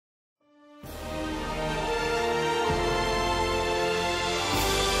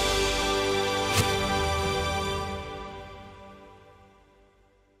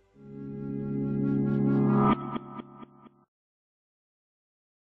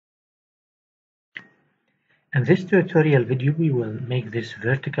In this tutorial video, we will make this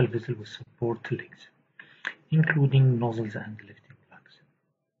vertical vessel with support legs, including nozzles and lifting plugs.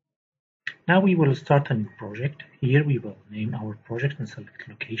 Now we will start a new project. Here we will name our project and select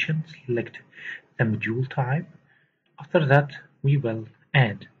location, select the module type. After that, we will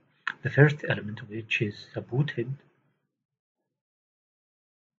add the first element, which is the boot head.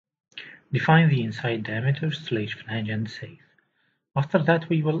 Define the inside diameter, slash flange, and save. After that,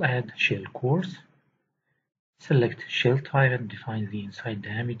 we will add shell course. Select shell type and define the inside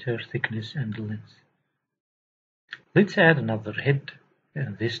diameter, thickness, and length. Let's add another head,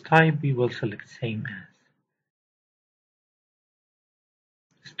 and this type we will select same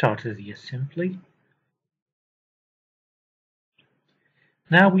as. Start the assembly.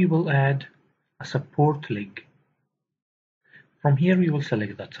 Now we will add a support leg. From here we will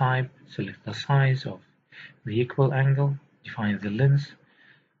select the type, select the size of the equal angle, define the length,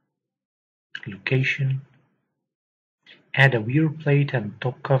 location, add a wear plate and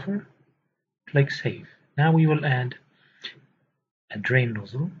top cover, click Save. Now we will add a drain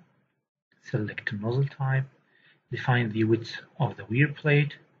nozzle, select nozzle type, define the width of the wear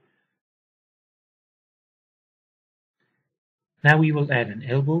plate. Now we will add an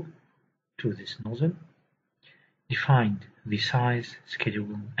elbow to this nozzle, define the size,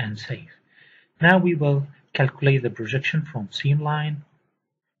 schedule, and save. Now we will calculate the projection from seam line.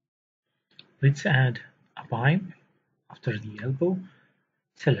 Let's add a pipe after the elbow,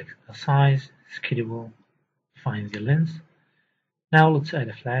 select the size, schedule, define the length. Now let's add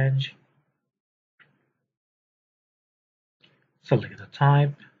a flange, select the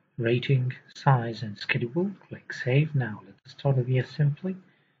type, rating, size, and schedule, click Save. Now let's start the assembly.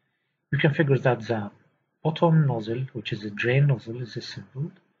 You can figure that the bottom nozzle, which is a drain nozzle, is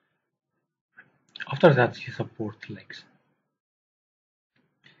assembled. After that, the support legs.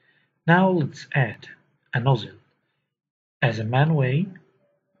 Now let's add a nozzle as a manway.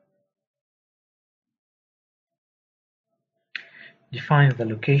 Define the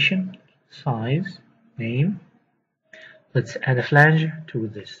location, size, name. Let's add a flange to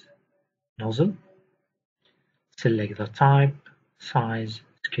this nozzle. Select the type, size,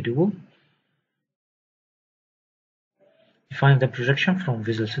 schedule. Define the projection from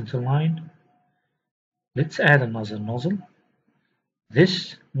vessel center line. Let's add another nozzle.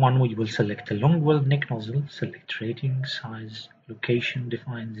 This one we will select a long weld neck nozzle, select rating, size, location,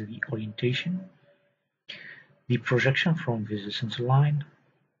 define the orientation, the projection from vessel center line.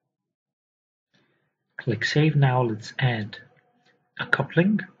 Click Save. Now let's add a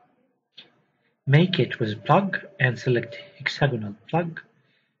coupling. Make it with plug and select hexagonal plug.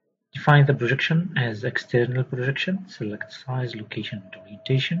 Define the projection as external projection, select size, location, and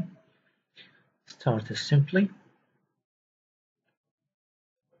orientation. Start assembly.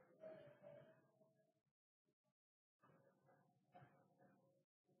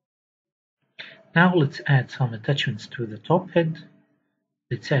 Now let's add some attachments to the top head.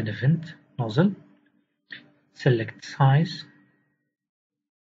 Let's add a vent nozzle. Select size.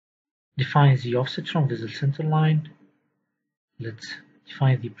 Define the offset from vessel center line. Let's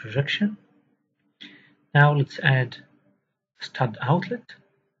define the projection. Now let's add stud outlet.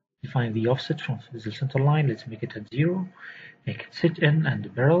 Define the offset from vessel center line. Let's make it at 0. Make it sit in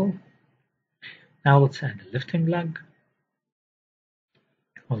and barrel. Now let's add a lifting lug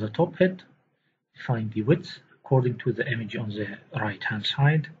on the top head. Define the width according to the image on the right hand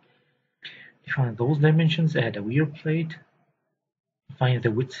side. Define those dimensions. Add a wear plate. Define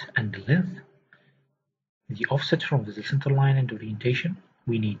the width and the length. The offset from the center line and orientation.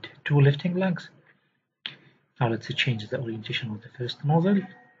 We need 2 lifting lugs. Now let's change the orientation of the first nozzle.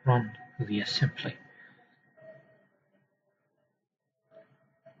 Run the assembly.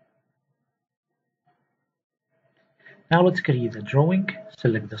 Now let's create a drawing.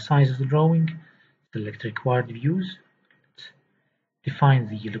 Select the size of the drawing. Select required views. Define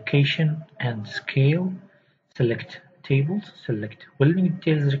the location and scale. Select tables. Select welding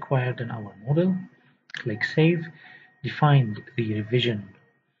details required in our model. Click Save. Define the revision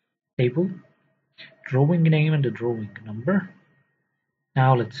table, drawing name, and the drawing number.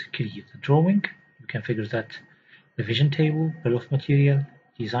 Now let's create the drawing. You can figure that revision table, bill of material,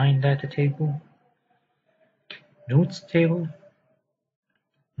 design data table, notes table,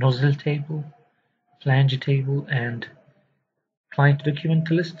 nozzle table, flange table, and client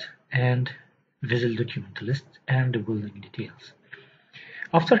document list, and vessel document list, and the welding details.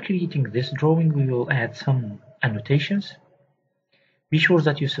 After creating this drawing, we will add some annotations. Be sure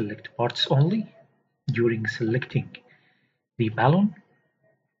that you select parts only during selecting the balloon.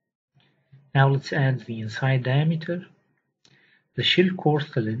 Now let's add the inside diameter, the shell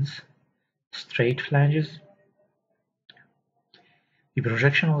course length, straight flanges, the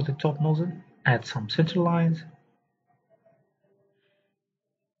projection of the top nozzle, add some center lines.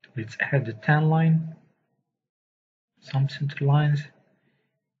 Let's add the tan line, some center lines.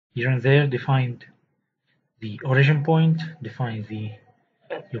 Here and there define the origin point, define the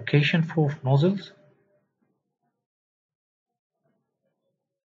location for nozzles.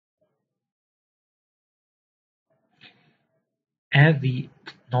 Add the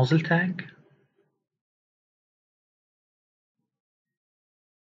nozzle tag.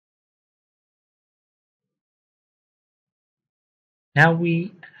 Now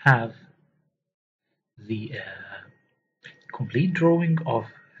we have the complete drawing of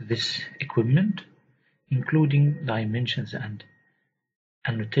this equipment, including dimensions and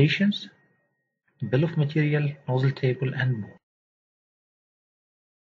annotations, bill of material, nozzle table, and more.